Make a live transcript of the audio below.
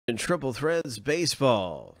In Triple Threads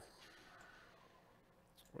Baseball.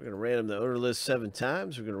 We're going to random the owner list 7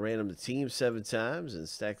 times. We're going to random the team 7 times and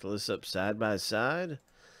stack the list up side by side.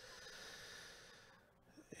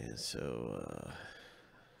 And so,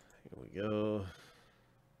 here we go.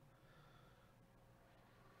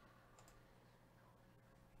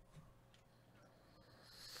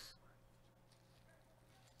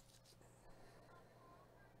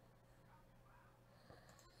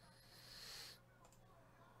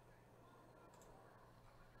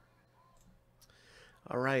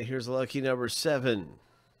 All right, here's lucky number 7.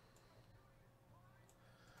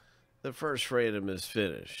 The first random is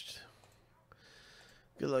finished.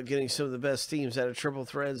 Good luck getting some of the best teams out of Triple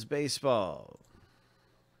Threads Baseball.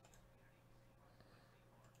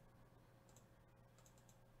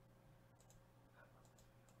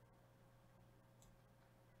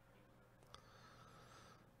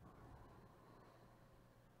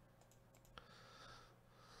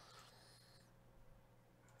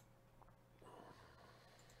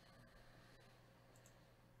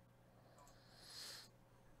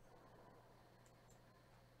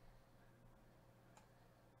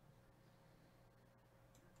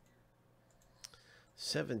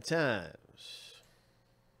 Seven times.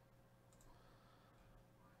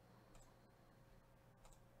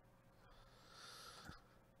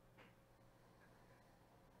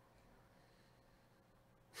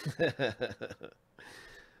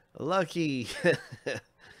 Lucky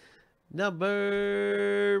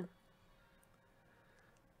number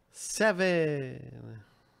 7.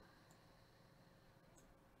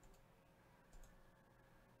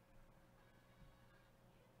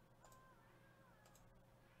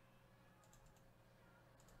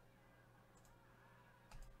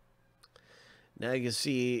 Now you can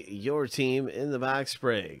see your team in the box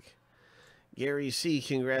break. Gary C.,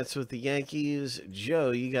 congrats with the Yankees. Joe,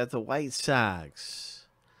 you got the White Sox.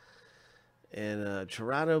 And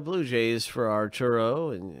Toronto Blue Jays for Arturo.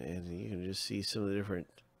 And you can just see some of the different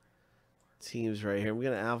teams right here. I'm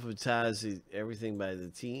going to alphabetize everything by the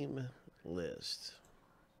team list.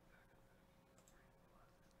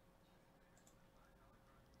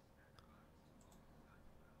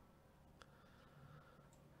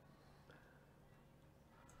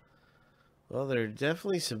 Well, there are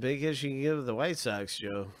definitely some big hits you can give the White Sox,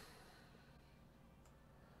 Joe.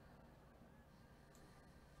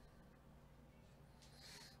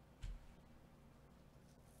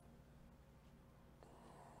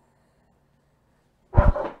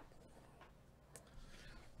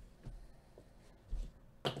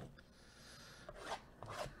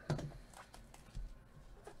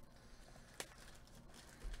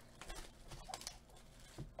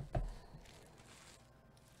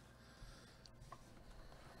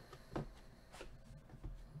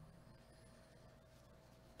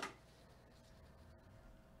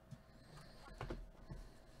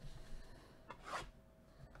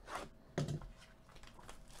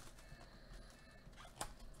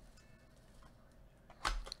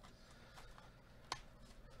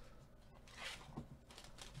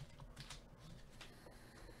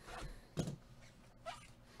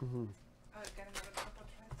 Mm-hmm.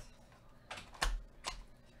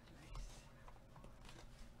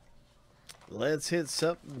 Let's hit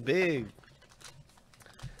something big.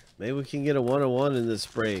 Maybe we can get a 101 in this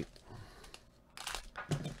break.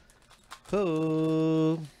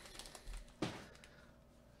 Oh.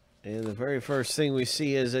 And the very first thing we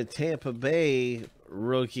see is a Tampa Bay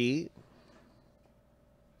rookie.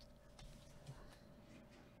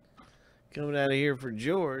 Coming out of here for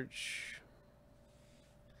George.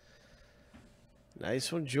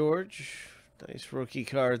 Nice one, George. Nice rookie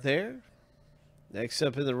card there. Next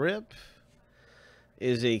up in the rip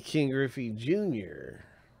is a King Griffey Jr.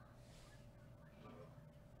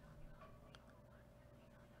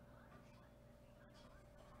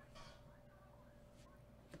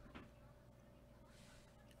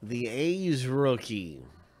 The A's rookie.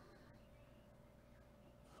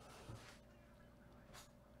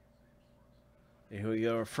 Here we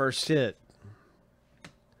go, our first hit.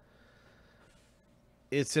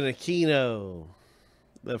 It's an Aquino.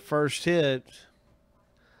 The first hit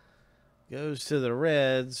goes to the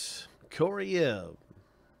Reds. Corey Ebb.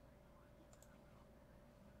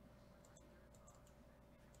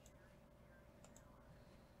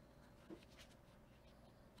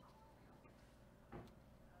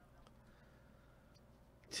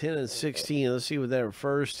 $10 and $16. Let's see what that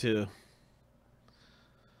refers to.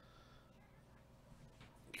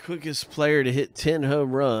 Quickest player to hit 10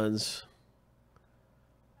 home runs.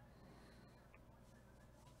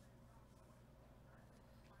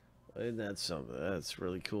 Isn't that something? That's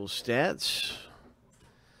really cool stats.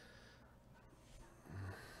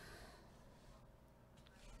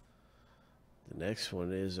 Next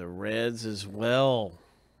one is a Reds as well.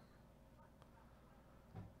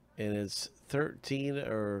 And it's 13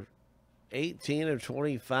 or 18 of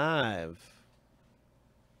 25.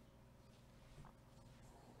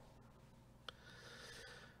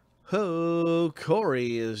 Oh,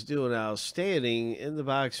 Corey is doing outstanding in the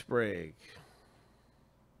box break.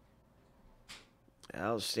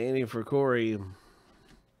 Outstanding for Corey.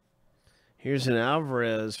 Here's an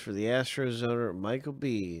Alvarez for the Astros owner, Michael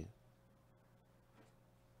B.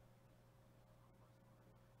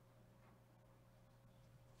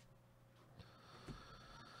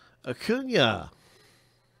 Acuna.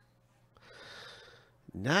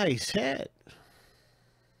 Nice hit.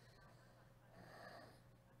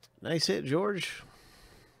 Nice hit, George.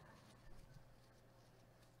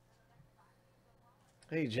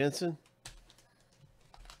 Hey, Jensen.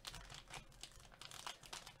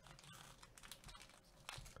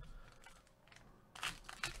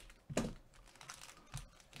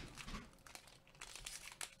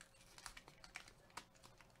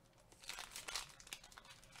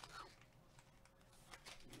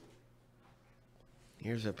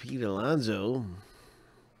 Here's a Pete Alonso.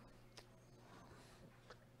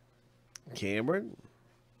 Cameron.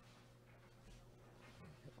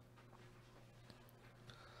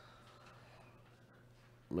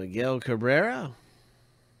 Miguel Cabrera.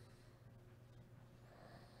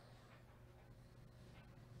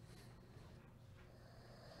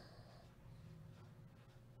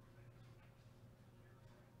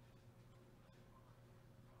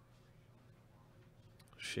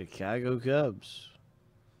 Chicago Cubs.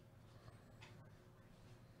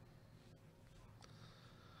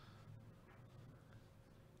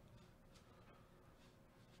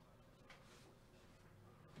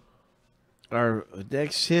 Our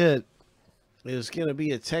next hit is going to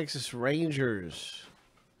be a Texas Rangers.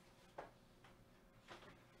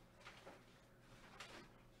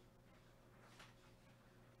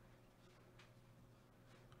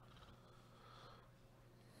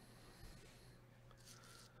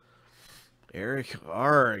 Eric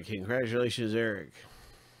R. Congratulations, Eric.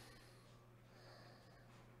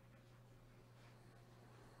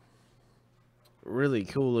 Really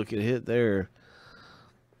cool looking hit there.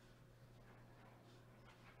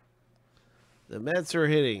 The Mets are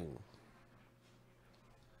hitting.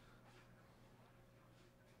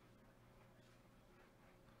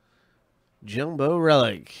 Jumbo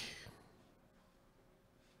relic.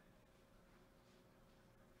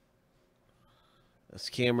 That's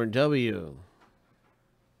Cameron W.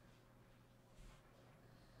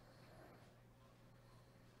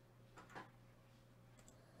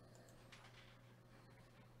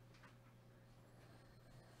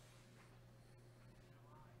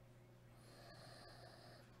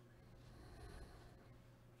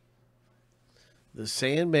 The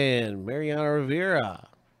Sandman, Mariano Rivera.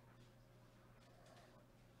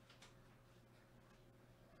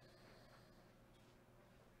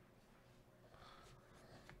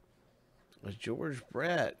 George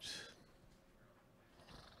Brett.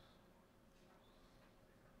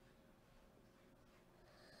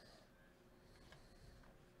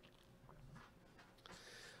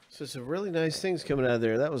 So some really nice things coming out of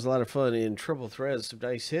there. That was a lot of fun in triple threads. Some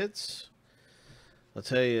nice hits. I'll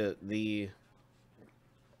tell you, the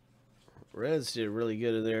Reds did really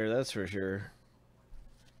good in there, that's for sure.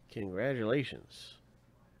 Congratulations.